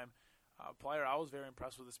big time. Player I was very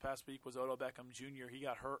impressed with this past week was Odell Beckham Jr. He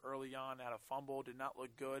got hurt early on, had a fumble, did not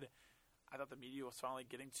look good. I thought the media was finally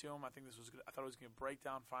getting to him. I thought it was going to break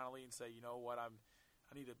down finally and say, you know what,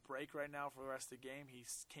 I need a break right now for the rest of the game. He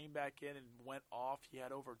came back in and went off. He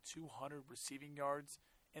had over 200 receiving yards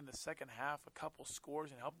in the second half, a couple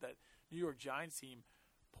scores, and helped that New York Giants team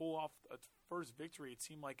pull off a first victory, it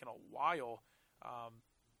seemed like, in a while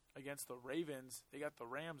against the Ravens. They got the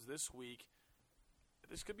Rams this week.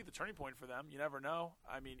 This could be the turning point for them. You never know.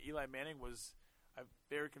 I mean, Eli Manning was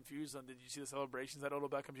very confused on, did you see the celebrations that Odell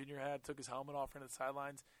Beckham Jr. had? Took his helmet off in the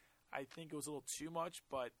sidelines. I think it was a little too much,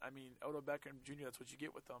 but, I mean, Odell Beckham Jr., that's what you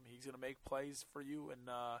get with him. He's going to make plays for you and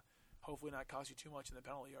hopefully not cost you too much in the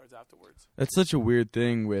penalty yards afterwards. That's such a weird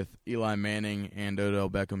thing with Eli Manning and Odell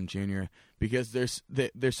Beckham Jr. because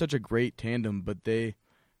they're such a great tandem, but they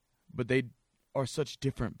are such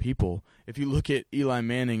different people. If you look at Eli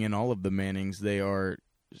Manning and all of the Mannings, they are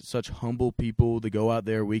such humble people. They go out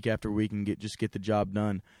there week after week and just get the job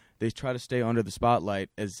done. They try to stay under the spotlight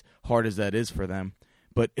as hard as that is for them.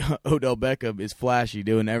 But Odell Beckham is flashy,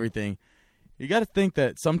 doing everything. You got to think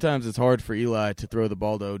that sometimes it's hard for Eli to throw the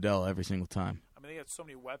ball to Odell every single time. I mean, they got so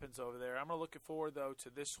many weapons over there. I'm looking forward, though, to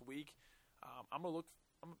this week. I'm gonna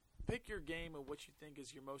pick your game and what you think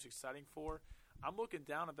is your most exciting for. I'm looking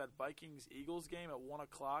down at that Vikings-Eagles game at 1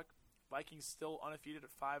 o'clock. Vikings still undefeated at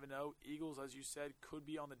 5-0. Eagles, as you said, could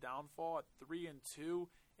be on the downfall at 3-2.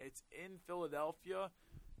 It's in Philadelphia.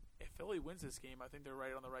 If Philly wins this game, I think they're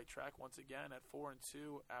right on the right track once again at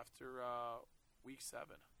 4-2 after week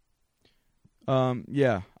 7.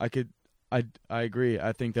 Yeah, I agree.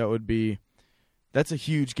 I think that's a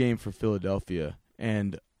huge game for Philadelphia,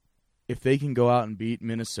 and if they can go out and beat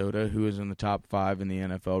Minnesota, who is in the top 5 in the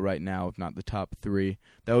NFL right now, if not the top 3,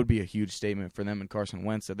 that would be a huge statement for them and Carson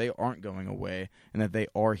Wentz that they aren't going away and that they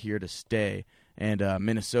are here to stay. And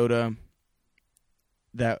Minnesota,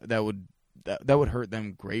 that would hurt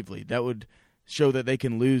them gravely. That would show that they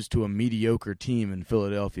can lose to a mediocre team in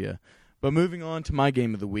Philadelphia. But moving on to my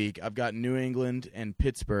game of the week, I've got New England and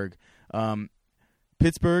Pittsburgh.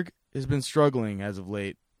 Pittsburgh has been struggling as of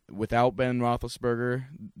late. Without Ben Roethlisberger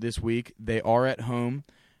this week, they are at home,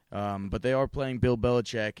 but they are playing Bill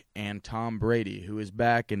Belichick and Tom Brady, who is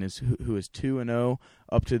back and who is 2-0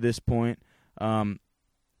 up to this point.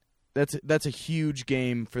 That's a huge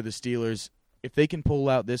game for the Steelers. If they can pull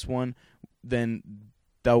out this one, then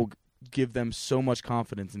that will give them so much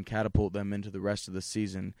confidence and catapult them into the rest of the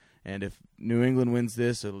season. And if New England wins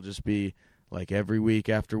this, it'll just be like every week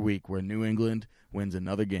after week where New England wins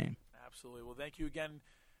another game. Absolutely. Well, thank you again,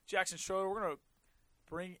 Jackson Schroeder. We're going to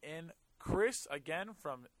bring in Chris again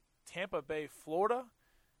from Tampa Bay, Florida.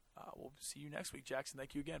 We'll see you next week, Jackson.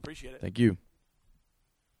 Thank you again. Appreciate it. Thank you.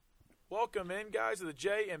 Welcome in, guys, to the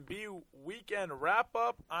J&B Weekend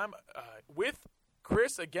Wrap-Up. I'm with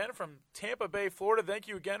Chris again from Tampa Bay, Florida. Thank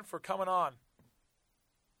you again for coming on.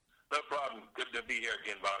 No problem. Good to be here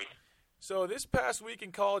again, Bobby. So this past week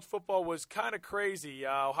in college football was kind of crazy.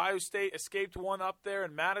 Ohio State escaped one up there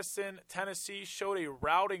in Madison. Tennessee showed a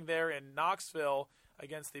routing there in Knoxville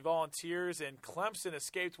against the Volunteers, and Clemson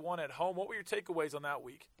escaped one at home. What were your takeaways on that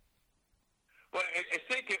week? Well, I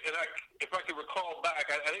think if I could recall back,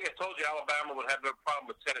 I think I told you Alabama would have no problem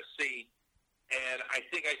with Tennessee, and I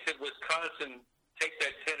think I said Wisconsin take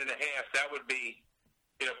that 10.5. That would be,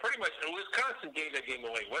 pretty much. And Wisconsin gave that game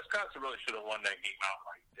away. Wisconsin really should have won that game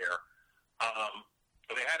outright there.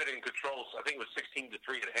 They had it in control. So I think it was 16-3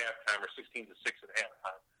 at halftime or 16-6 at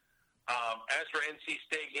halftime. As for NC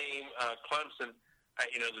State game, Clemson,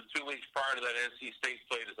 the 2 weeks prior to that, NC State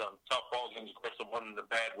played as tough ball games. Of course, the one in the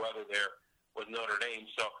bad weather there was Notre Dame.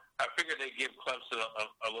 So I figured they'd give Clemson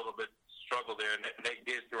a little bit struggle there, and they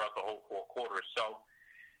did throughout the whole 4 quarters. So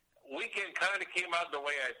weekend kind of came out the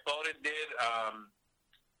way I thought it did.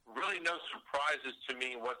 Really no surprises to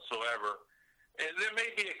me whatsoever. And there may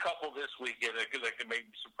be a couple this weekend that could maybe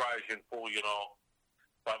surprise you and fool you,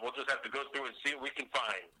 but we'll just have to go through and see what we can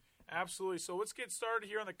find. Absolutely. So let's get started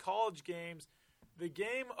here on the college games. The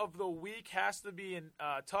game of the week has to be in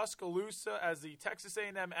Tuscaloosa as the Texas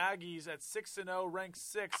A&M Aggies at 6-0, ranked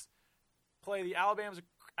 6th, play the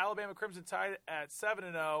Alabama Crimson Tide at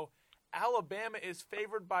 7-0. Alabama is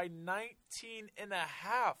favored by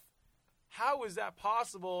 19.5. How is that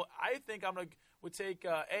possible? I think would take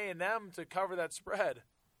A&M to cover that spread.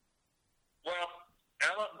 Well,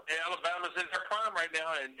 Alabama's in their prime right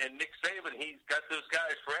now, and Nick Saban, he's got those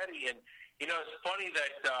guys ready. And, it's funny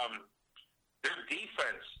that their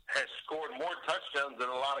defense has scored more touchdowns than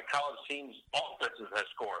a lot of college teams' offenses have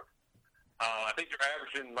scored. I think they're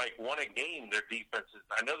averaging like 1 a game, their defenses.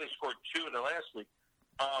 I know they scored 2 in the last week.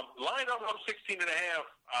 Line up 16.5.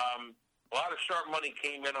 A lot of sharp money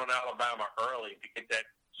came in on Alabama early to get that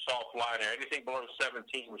soft line there. Anything below 17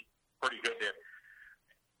 was pretty good there.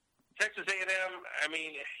 Texas A&M,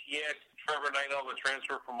 Trevor Knight on the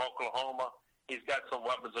transfer from Oklahoma. He's got some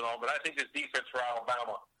weapons and all, but I think this defense for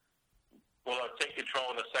Alabama will take control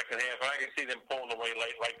in the second half, and I can see them pulling away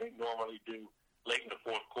late like they normally do late in the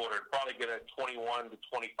fourth quarter, and probably get a 21-25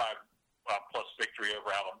 plus victory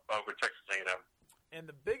over Texas A&M. And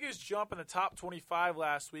the biggest jump in the top 25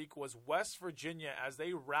 last week was West Virginia as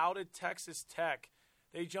they routed Texas Tech.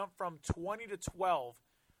 They jumped from 20 to 12.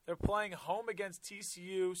 They're playing home against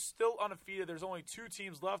TCU, still undefeated. There's only two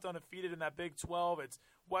teams left undefeated in that Big 12. It's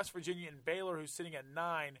West Virginia and Baylor, who's sitting at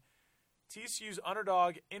 9. TCU's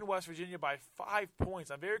underdog in West Virginia by 5 points.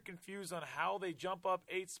 I'm very confused on how they jump up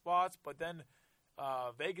 8 spots, but then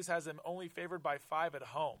Vegas has them only favored by 5 at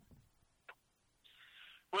home.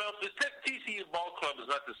 Well, the TCU ball club is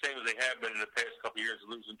not the same as they have been in the past couple of years,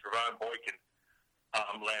 losing Trevon Boykin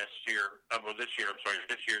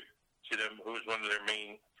this year to them, who was one of their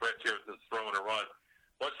main threats here with the throw and a run.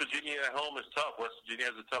 West Virginia at home is tough. West Virginia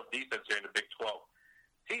has a tough defense here in the Big 12.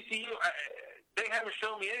 TCU, they haven't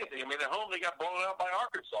shown me anything. I mean, at home they got blown out by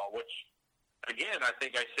Arkansas, which, again, I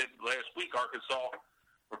think I said last week Arkansas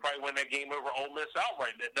would probably win that game over Ole Miss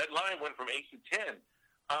outright. That line went from 8 to 10.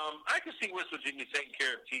 I can see West Virginia taking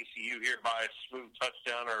care of TCU here by a smooth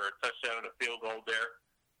touchdown or a touchdown and a field goal there.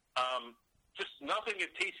 Just nothing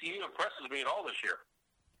at TCU impresses me at all this year.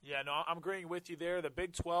 Yeah, no, I'm agreeing with you there. The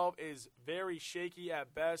Big 12 is very shaky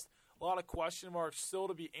at best. A lot of question marks still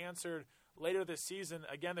to be answered later this season.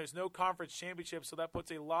 Again, there's no conference championship, so that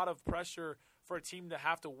puts a lot of pressure for a team to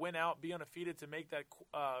have to win out, be undefeated to make that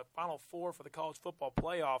Final Four for the college football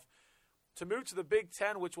playoff. To move to the Big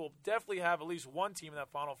Ten, which will definitely have at least one team in that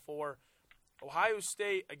Final Four, Ohio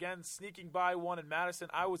State, again, sneaking by one in Madison.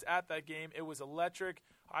 I was at that game. It was electric.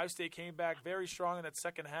 Ohio State came back very strong in that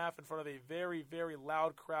second half in front of a very, very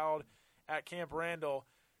loud crowd at Camp Randall.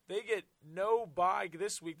 They get no bye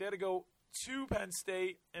this week. They had to go to Penn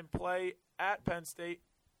State and play at Penn State.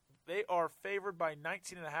 They are favored by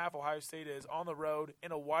 19.5, Ohio State is, on the road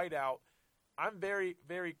in a whiteout. I'm very,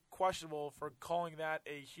 very questionable for calling that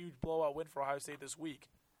a huge blowout win for Ohio State this week.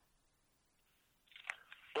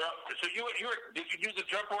 Well, so did you use the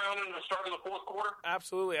jump around in the start of the fourth quarter?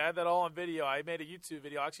 Absolutely. I had that all on video. I made a YouTube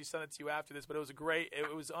video. I'll actually sent it to you after this, but it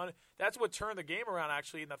was that's what turned the game around,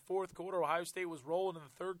 actually, in the fourth quarter. Ohio State was rolling in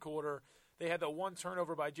the third quarter. They had the one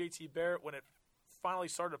turnover by J.T. Barrett when it finally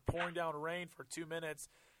started pouring down rain for 2 minutes.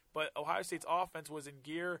 But Ohio State's offense was in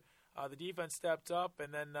gear. The defense stepped up,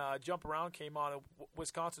 and then jump around came on.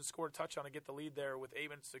 Wisconsin scored a touchdown to get the lead there with 8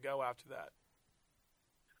 minutes to go after that.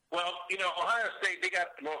 Well, Ohio State, they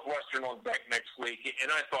got Northwestern on deck next week,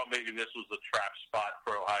 and I thought maybe this was a trap spot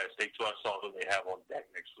for Ohio State, so I saw who they have on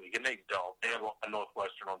deck next week, and they don't. They have a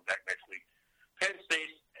Northwestern on deck next week. Penn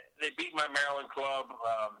State, they beat my Maryland club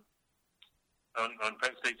on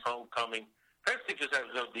Penn State's homecoming. Penn State just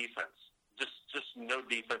has no defense. Just no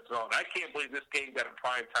defense at all. And I can't believe this game got a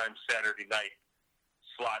primetime Saturday night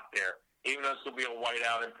slot there. Even though it's going to be a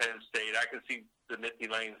whiteout in Penn State, I can see the Nittany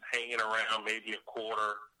Lanes hanging around maybe a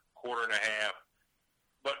quarter and a half.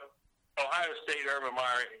 But Ohio State, Urban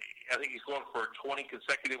Meyer, I think he's going for 20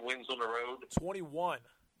 consecutive wins on the road. 21.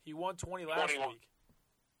 He won 20 last week.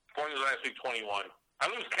 20 last week, 21. I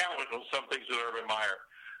lose count on some things with Urban Meyer.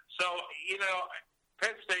 So,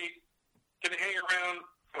 Penn State, can they hang around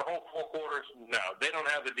for the whole 4 quarters? No, they don't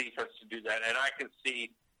have the defense to do that. And I can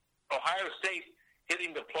see Ohio State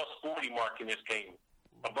hitting the plus 40 mark in this game,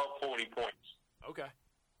 above 40 points. Okay.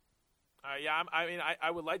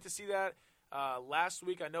 I would like to see that. Last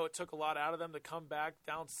week, I know it took a lot out of them to come back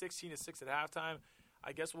down 16-6 at halftime.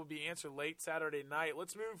 I guess will be answered late Saturday night.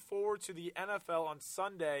 Let's move forward to the NFL on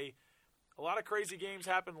Sunday. A lot of crazy games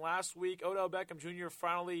happened last week. Odell Beckham Jr.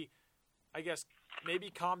 finally, I guess, maybe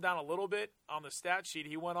calmed down a little bit on the stat sheet.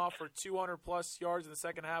 He went off for 200-plus yards in the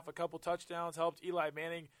second half, a couple touchdowns, helped Eli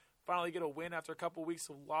Manning finally get a win after a couple weeks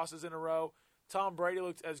of losses in a row. Tom Brady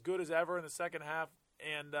looked as good as ever in the second half,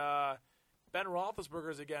 and Ben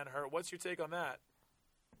Roethlisberger is again hurt. What's your take on that?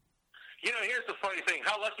 Here's the funny thing.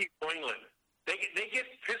 How lucky New England. They get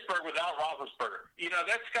Pittsburgh without Roethlisberger.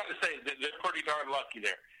 That's got to say they're pretty darn lucky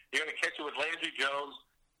there. You're going to catch it with Landry Jones.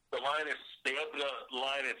 They up the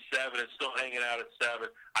line at 7. It's still hanging out at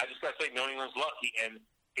 7. I just got to say New England's lucky. And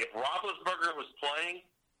if Roethlisberger was playing,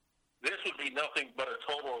 this would be nothing but a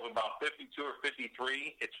total of about 52 or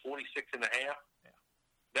 53. It's 46.5. Yeah.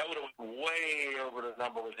 That would have been way over the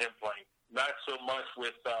number with him playing. Not so much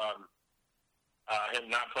with him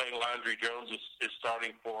not playing. Landry Jones is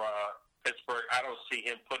starting for Pittsburgh. I don't see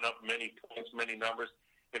him putting up many points, many numbers.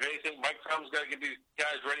 If anything, Mike Tomlin's got to get these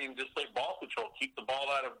guys ready and just play ball control, keep the ball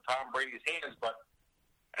out of Tom Brady's hands. But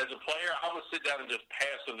as a player, I would sit down and just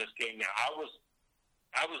pass on this game now. I was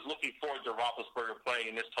I was looking forward to Roethlisberger playing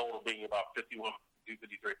and this total being about 51,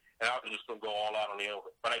 53, and I was just going to go all out on the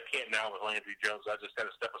over. But I can't now with Landry Jones. I just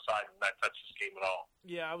got to step aside and not touch this game at all.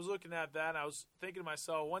 Yeah, I was looking at that, and I was thinking to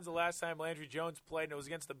myself, when's the last time Landry Jones played? And it was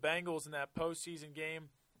against the Bengals in that postseason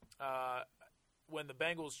game when the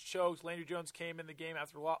Bengals choked. Landry Jones came in the game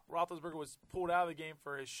after Roethlisberger was pulled out of the game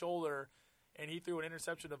for his shoulder, and he threw an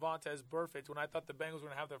interception to Vontaze Burfict when I thought the Bengals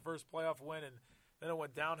were going to have their first playoff win, and then it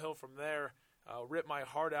went downhill from there. Ripped my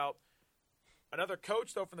heart out. Another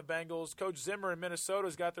coach, though, from the Bengals, Coach Zimmer in Minnesota,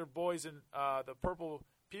 has got their boys in the Purple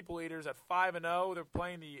People Eaters at 5-0. They're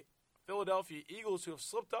playing the Philadelphia Eagles, who have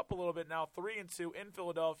slipped up a little bit now, 3-2 in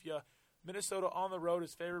Philadelphia. Minnesota on the road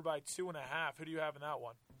is favored by 2.5. Who do you have in that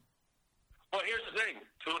one? Well, here's the thing,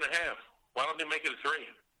 2.5. Why don't they make it a 3?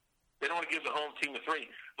 They don't want to give the home team a 3.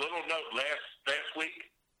 Little note, last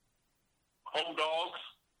week, home dogs,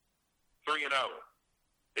 3-0.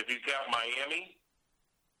 If you count Miami,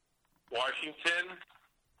 Washington,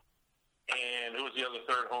 and who was the other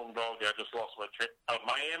third home dog? I just lost my train.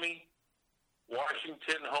 Miami,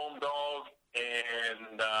 Washington home dog,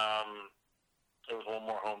 and there was one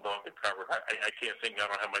more home dog that covered. I can't think. I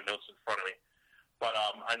don't have my notes in front of me. But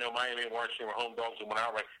I know Miami and Washington were home dogs and went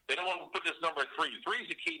outright. They don't want to put this number at 3. 3 is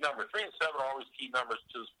a key number. 3 and 7 are always key numbers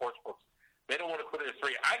to the sports books. They don't want to put it at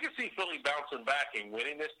 3. I can see Philly bouncing back and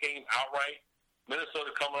winning this game outright.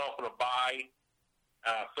 Minnesota coming off of a bye.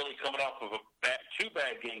 Philly coming off of two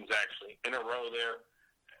bad games actually in a row there.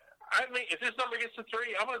 I mean, if this number gets to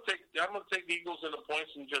 3, I'm going to take the Eagles in the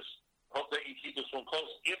points and just hope that you keep this one close.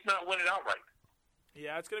 If not, win it outright.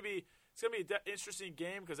 Yeah, it's going to be an interesting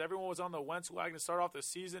game because everyone was on the Wentz wagon to start off the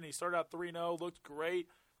season. He started out 3-0, looked great.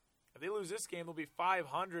 If they lose this game, they'll be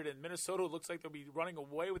 500, and Minnesota looks like they'll be running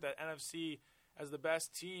away with that NFC as the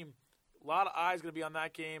best team. A lot of eyes going to be on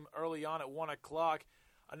that game early on at 1 o'clock.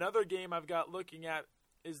 Another game I've got looking at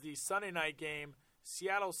is the Sunday night game.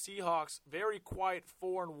 Seattle Seahawks, very quiet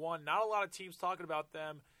 4-1. Not a lot of teams talking about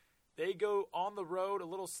them. They go on the road a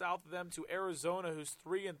little south of them to Arizona, who's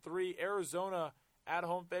 3-3. Arizona at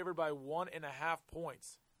home favored by 1.5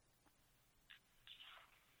 points.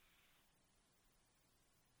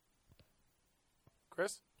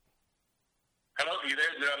 Chris? Hello, you there?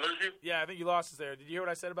 Did I lose you? Yeah, I think you lost us there. Did you hear what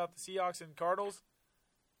I said about the Seahawks and Cardinals?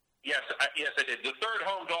 Yes, I did. The third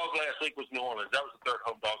home dog last week was New Orleans. That was the third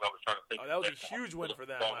home dog I was trying to think of. Oh, that was a huge win for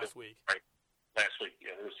them last week. Right, last week.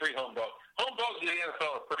 Yeah, there was 3 home dogs. Home dogs in the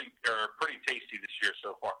NFL are pretty tasty this year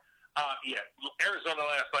so far. Arizona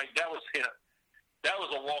last night. That was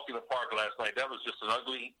a walk in the park last night. That was just an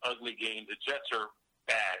ugly, ugly game. The Jets are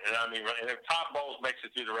bad, and if Todd Bowles makes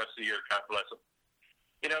it through the rest of the year, God bless him.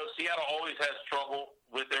 You know, Seattle always has trouble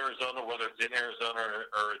with Arizona, whether it's in Arizona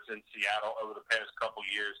or it's in Seattle over the past couple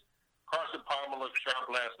years. Carson Palmer looked sharp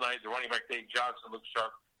last night. The running back Dave Johnson looked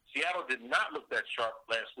sharp. Seattle did not look that sharp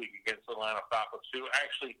last week against the Atlanta Falcons, who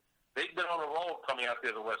actually, they've been on a roll coming out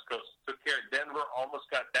there to the West Coast. Took care of Denver,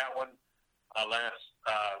 almost got that one last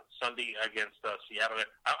Sunday against Seattle.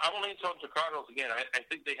 I'm going to lean towards the Cardinals again. I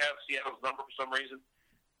think they have Seattle's number for some reason.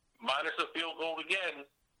 Minus a field goal again,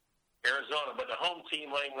 Arizona. But the home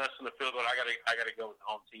team laying less than the field goal, I got to go with the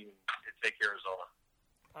home team and take Arizona.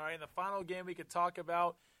 All right, in the final game we could talk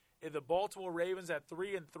about, the Baltimore Ravens at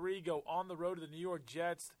 3-3 go on the road to the New York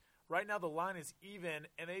Jets. Right now the line is even,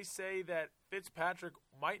 and they say that Fitzpatrick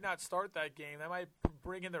might not start that game. They might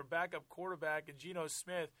bring in their backup quarterback, Geno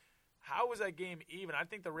Smith. How is that game even? I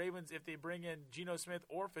think the Ravens, if they bring in Geno Smith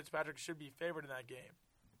or Fitzpatrick, should be favored in that game.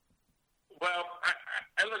 Well,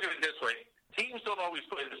 I look at it this way. Teams don't always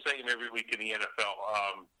play the same every week in the NFL.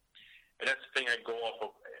 And that's the thing I go off of.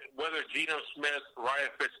 Whether Geno Smith,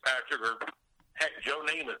 Ryan Fitzpatrick, or heck, Joe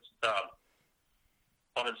Namath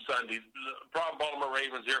on Sunday. The problem Baltimore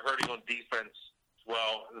Ravens, they're hurting on defense as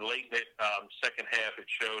well. Late in the second half, it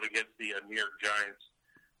showed against the New York Giants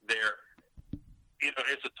there. You know,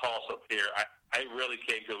 it's a toss-up here. I really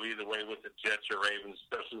can't go either way with the Jets or Ravens,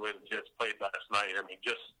 especially the way the Jets played last night. I mean,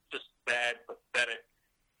 just bad, pathetic.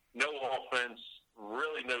 No offense,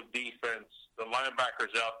 really no defense. The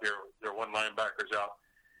linebackers out there, their one linebacker's out.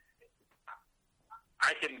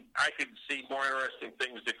 I can see more interesting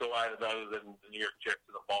things that go out of other than the New York Jets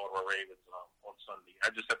and the Baltimore Ravens on Sunday.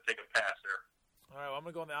 I just have to take a pass there. All right, well, I'm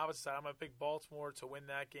going to go on the opposite side. I'm going to pick Baltimore to win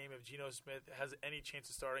that game if Geno Smith has any chance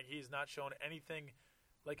of starting. He's not shown anything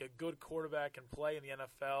like a good quarterback can play in the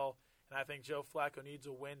NFL, and I think Joe Flacco needs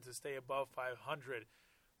a win to stay above 500.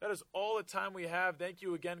 That is all the time we have. Thank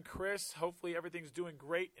you again, Chris. Hopefully everything's doing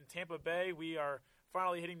great in Tampa Bay. We are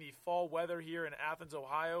finally hitting the fall weather here in Athens,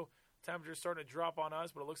 Ohio. Temperature's starting to drop on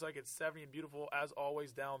us, but it looks like it's 70 and beautiful as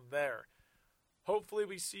always down there. Hopefully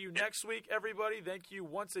we see you next week, everybody. Thank you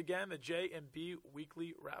once again, the J&B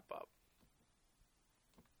Weekly Wrap-Up.